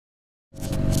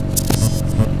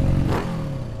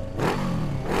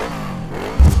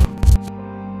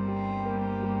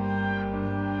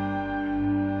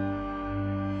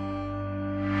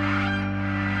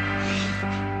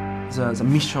The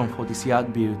mission for this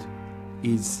yard build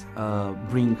is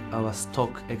bring our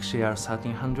stock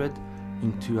XJR1300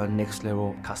 into a next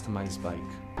level customized bike,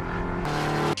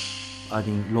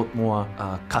 adding a lot more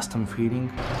custom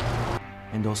feeling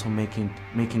and also making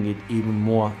it even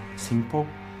more simple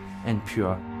and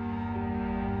pure.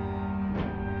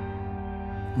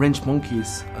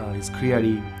 Wrenchmonkees is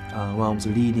clearly one of the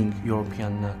leading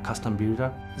European custom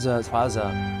builder. The father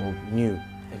of new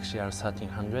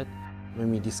XJR1300, when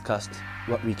we discussed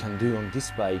what we can do on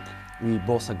this bike, we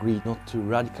both agreed not to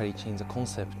radically change the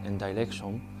concept and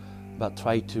direction, but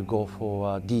try to go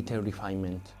for detail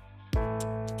refinement.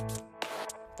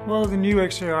 Well, the new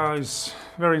XJR is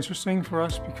very interesting for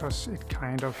us because it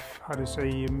kind of,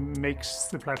 makes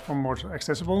the platform more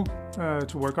accessible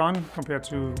to work on compared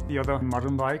to the other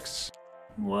modern bikes.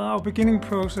 Well, our beginning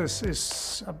process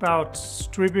is about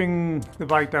stripping the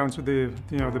bike down to the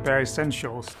bare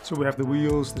essentials. So we have the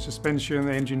wheels, the suspension,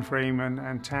 the engine frame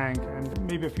and tank, and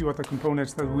maybe a few other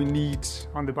components that we need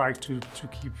on the bike to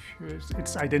keep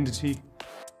its identity.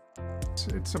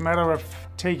 It's a matter of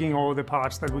taking all the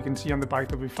parts that we can see on the bike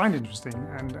that we find interesting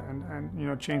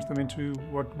and change them into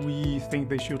what we think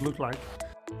they should look like.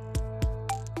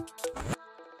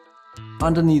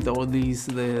 Underneath all these,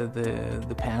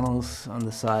 the panels on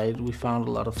the side, we found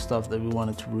a lot of stuff that we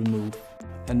wanted to remove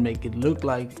and make it look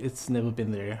like it's never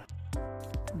been there.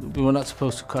 We were not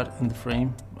supposed to cut in the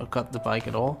frame or cut the bike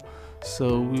at all,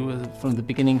 so we were from the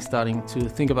beginning starting to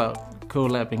think about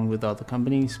collabing with other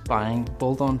companies, buying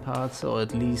bolt-on parts, or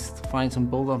at least find some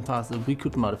bolt-on parts that we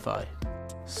could modify.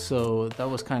 So that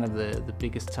was kind of the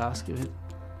biggest task of it,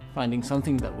 finding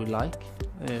something that we like,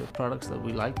 products that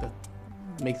we like that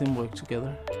make them work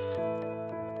together.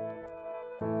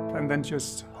 And then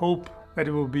just hope that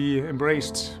it will be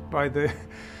embraced by the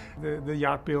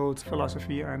yard build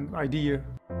philosophy and idea.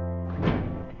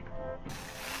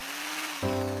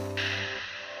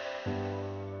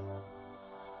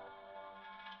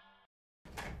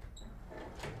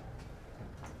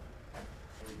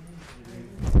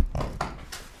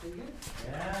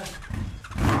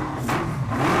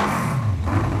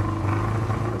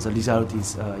 The result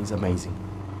is amazing.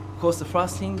 Of course, the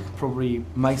first thing probably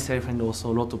myself and also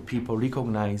a lot of people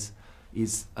recognize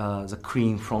is the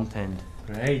clean front end.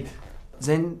 Great.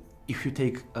 Then, if you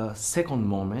take a second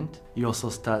moment, you also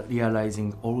start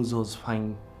realizing all those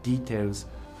fine details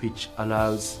which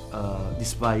allows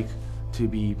this bike to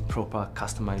be proper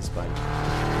customized bike.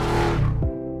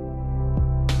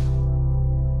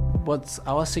 What's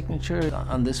our signature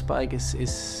on this bike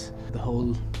is the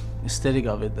whole aesthetic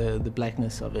of it, the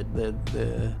blackness of it.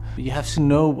 You have to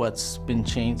know what's been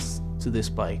changed to this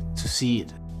bike to see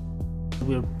it.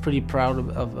 We're pretty proud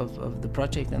of the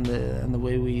project and the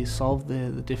way we solved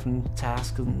the different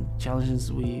tasks and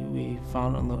challenges we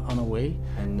found on our way.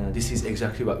 And this is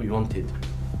exactly what we wanted.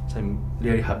 So I'm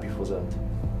really happy for that.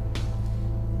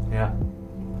 Yeah.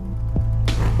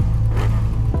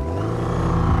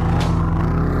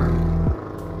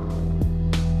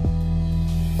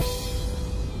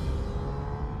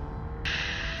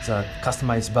 The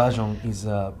customized version is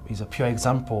a pure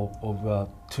example of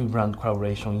two brand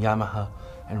collaboration, Yamaha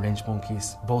and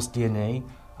Wrenchmonkees. Both DNA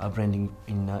are blending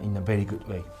in a very good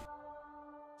way.